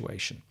my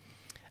situation.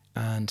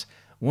 And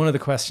one of the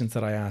questions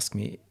that I ask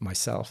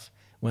myself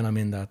when I'm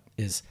in that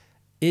is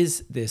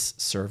this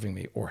serving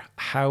me, or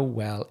how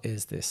well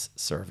is this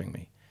serving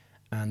me?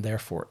 And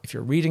therefore, if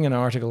you're reading an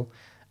article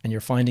and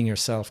you're finding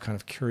yourself kind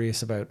of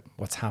curious about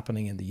what's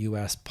happening in the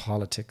US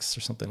politics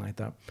or something like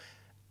that,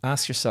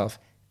 ask yourself,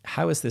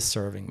 how is this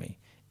serving me?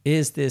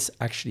 Is this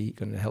actually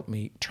going to help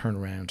me turn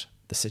around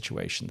the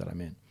situation that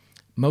I'm in?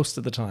 Most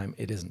of the time,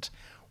 it isn't.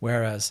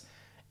 Whereas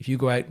if you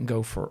go out and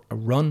go for a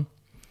run,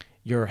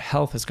 your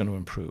health is going to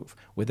improve.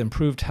 With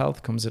improved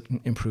health comes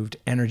improved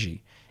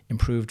energy,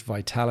 improved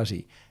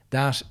vitality.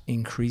 That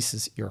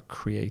increases your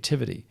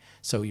creativity.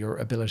 So your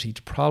ability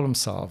to problem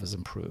solve is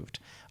improved.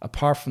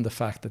 Apart from the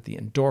fact that the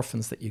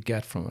endorphins that you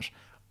get from it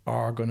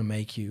are going to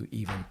make you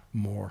even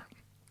more,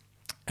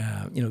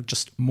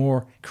 just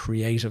more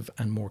creative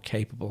and more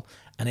capable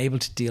and able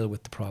to deal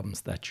with the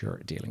problems that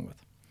you're dealing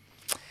with.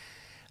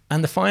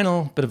 And the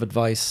final bit of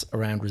advice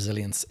around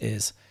resilience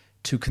is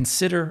to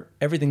consider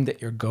everything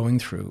that you're going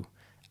through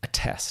a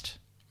test.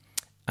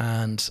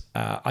 And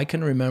I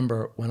can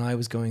remember when I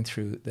was going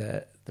through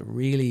the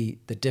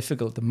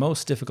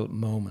most difficult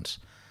moment,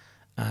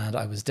 and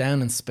I was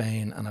down in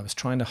Spain and I was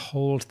trying to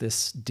hold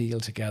this deal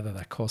together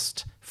that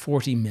cost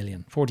 42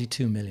 million.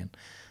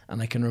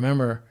 And I can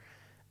remember,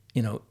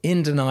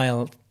 in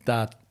denial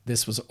that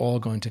this was all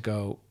going to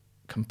go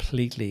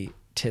completely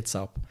tits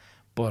up,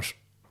 but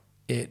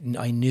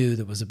I knew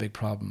there was a big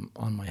problem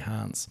on my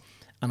hands.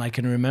 And I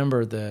can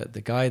remember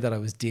the guy that I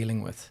was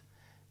dealing with,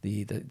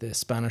 the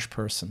Spanish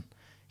person,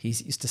 he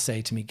used to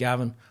say to me,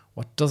 Gavin,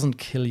 what doesn't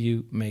kill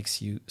you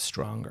makes you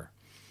stronger.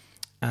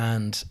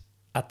 And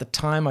at the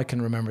time I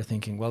can remember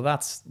thinking, well,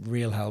 that's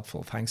real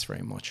helpful. Thanks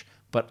very much.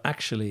 But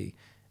actually,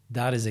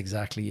 that is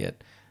exactly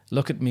it.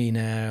 Look at me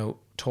now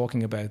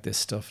talking about this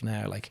stuff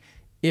now. Like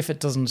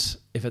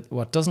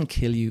what doesn't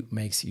kill you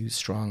makes you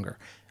stronger.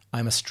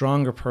 I'm a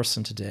stronger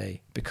person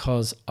today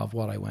because of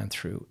what I went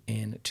through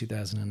in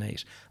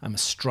 2008. I'm a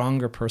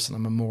stronger person.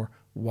 I'm a more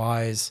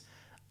wise,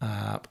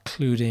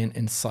 clued in,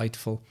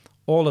 insightful.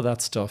 All of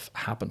that stuff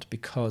happened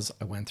because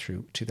I went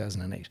through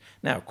 2008.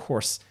 Now, of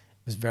course,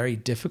 it was very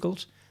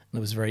difficult and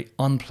it was very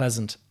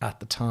unpleasant at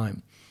the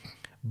time.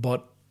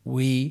 But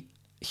we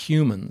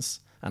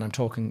humans, and I'm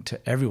talking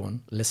to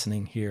everyone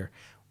listening here,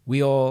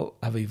 we all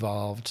have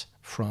evolved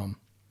from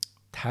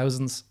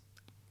thousands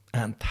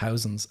and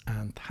thousands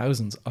and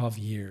thousands of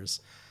years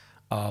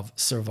of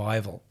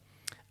survival.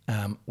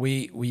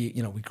 We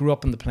grew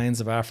up in the plains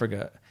of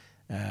Africa.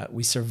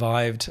 We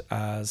survived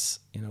as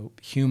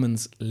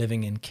humans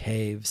living in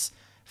caves,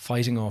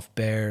 fighting off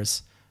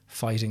bears,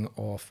 fighting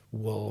off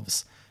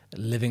wolves,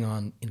 living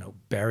on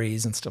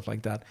berries and stuff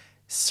like that,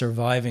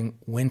 surviving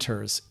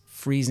winters,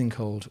 freezing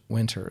cold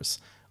winters,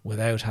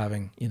 without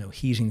having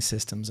heating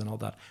systems and all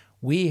that.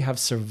 We have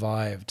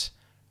survived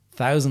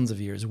thousands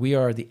of years. We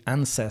are the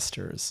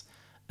ancestors,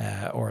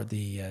 or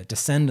the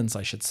descendants,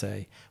 I should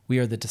say. We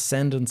are the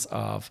descendants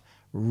of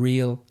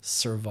real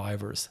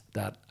survivors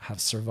that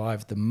have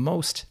survived the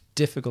most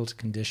difficult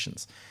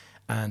conditions.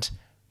 And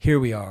here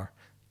we are,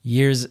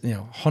 years,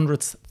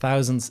 hundreds,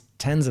 thousands,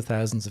 tens of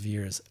thousands of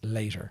years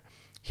later.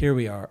 Here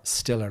we are,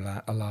 still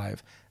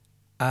alive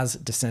as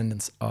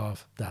descendants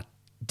of that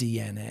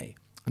DNA.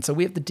 And so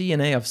we have the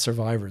DNA of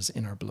survivors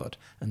in our blood,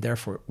 and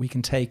therefore we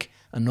can take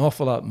an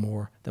awful lot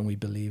more than we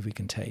believe we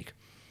can take.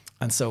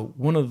 And so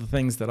one of the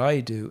things that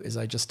I do is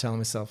I just tell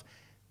myself,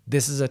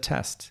 this is a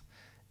test.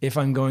 If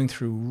I'm going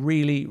through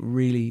really,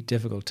 really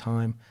difficult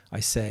time, I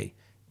say,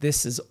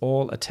 this is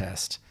all a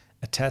test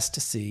to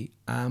see,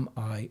 am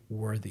I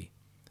worthy?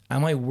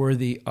 Am I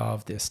worthy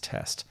of this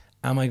test?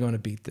 Am I going to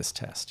beat this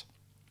test?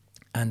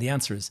 And the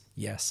answer is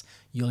yes.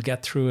 You'll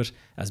get through it.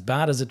 As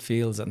bad as it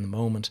feels at the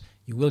moment,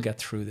 you will get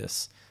through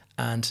this.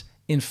 And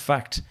in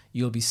fact,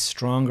 you'll be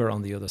stronger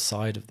on the other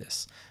side of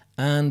this.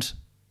 And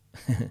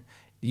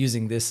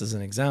using this as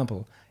an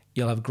example,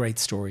 you'll have a great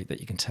story that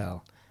you can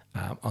tell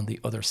on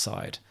the other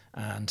side.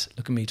 And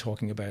look at me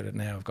talking about it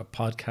now. I've got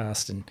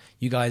podcasts and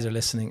you guys are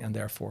listening, and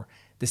therefore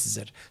this is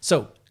it.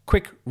 So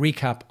quick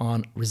recap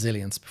on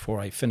resilience before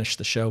I finish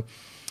the show.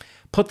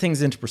 Put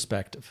things into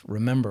perspective.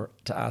 Remember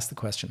to ask the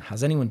question,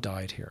 has anyone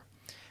died here?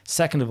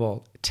 Second of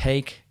all,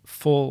 take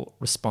full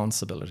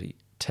responsibility.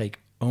 Take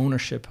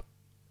ownership,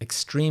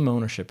 extreme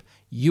ownership.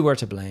 You are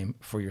to blame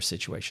for your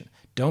situation.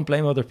 Don't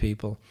blame other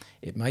people.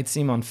 It might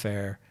seem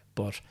unfair,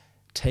 but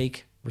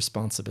take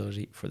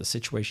responsibility for the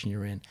situation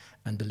you're in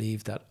and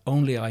believe that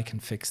only I can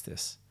fix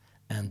this.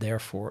 And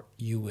therefore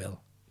you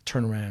will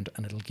turn around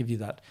and it'll give you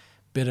that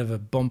bit of a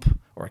bump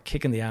or a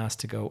kick in the ass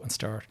to go and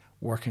start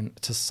working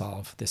to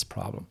solve this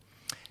problem.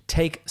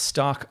 Take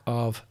stock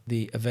of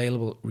the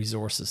available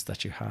resources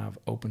that you have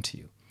open to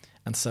you.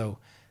 And so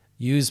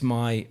use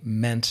my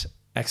MENT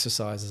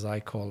exercise, as I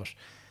call it.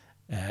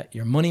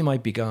 Your money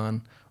might be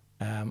gone,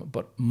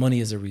 but money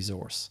is a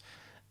resource.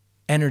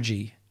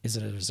 Energy is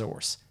a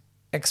resource.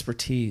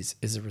 Expertise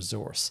is a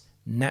resource.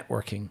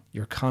 Networking,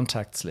 your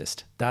contacts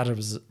list, that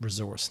is a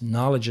resource.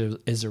 Knowledge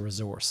is a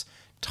resource.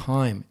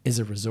 Time is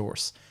a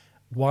resource.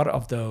 What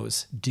of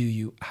those do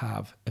you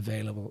have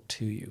available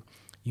to you?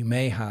 You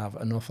may have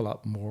an awful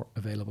lot more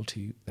available to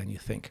you than you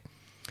think.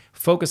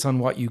 Focus on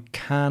what you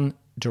can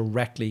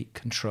directly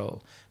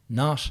control,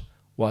 not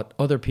what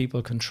other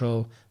people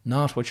control,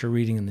 not what you're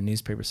reading in the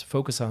newspapers.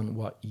 Focus on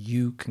what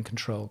you can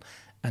control.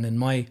 And in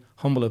my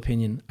humble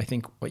opinion, I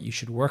think what you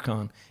should work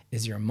on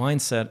is your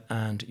mindset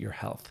and your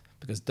health,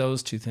 because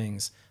those two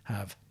things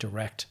have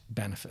direct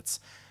benefits.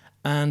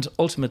 And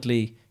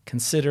ultimately,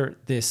 consider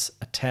this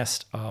a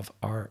test of,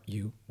 are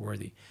you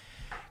worthy?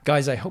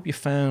 Guys, I hope you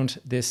found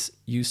this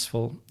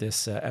useful,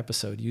 this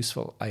episode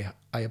useful. I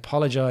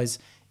apologize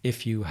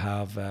if you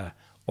have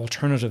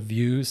alternative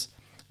views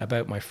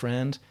about my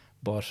friend,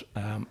 but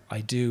I'm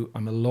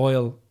a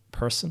loyal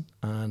person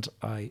and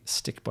I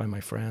stick by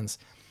my friends,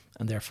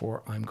 and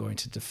therefore I'm going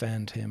to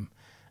defend him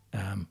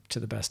to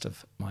the best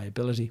of my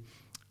ability.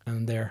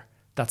 And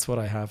that's what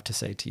I have to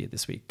say to you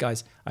this week.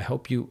 Guys, I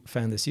hope you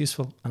found this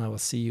useful, and I will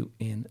see you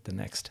in the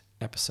next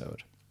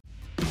episode.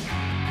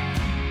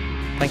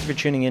 Thank you for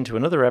tuning in to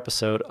another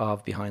episode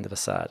of Behind the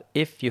Facade.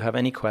 If you have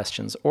any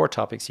questions or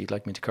topics you'd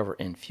like me to cover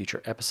in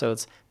future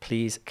episodes,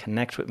 please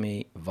connect with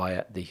me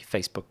via the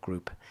Facebook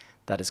group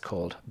that is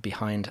called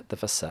Behind the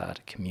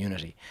Facade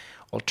Community.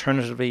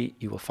 Alternatively,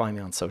 you will find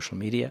me on social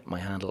media. My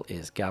handle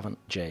is Gavin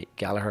J.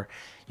 Gallagher.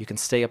 You can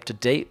stay up to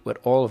date with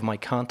all of my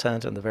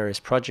content and the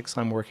various projects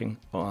I'm working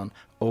on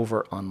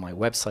over on my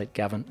website,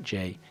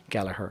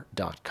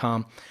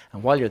 gavinjgallagher.com.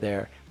 And while you're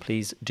there,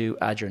 please do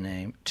add your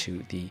name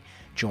to the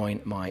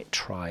Join My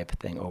Tribe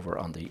thing over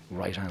on the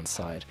right-hand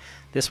side.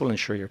 This will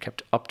ensure you're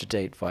kept up to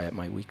date via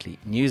my weekly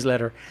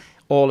newsletter.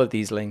 All of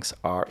these links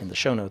are in the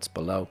show notes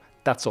below.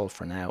 That's all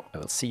for now. I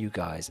will see you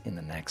guys in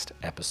the next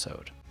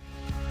episode.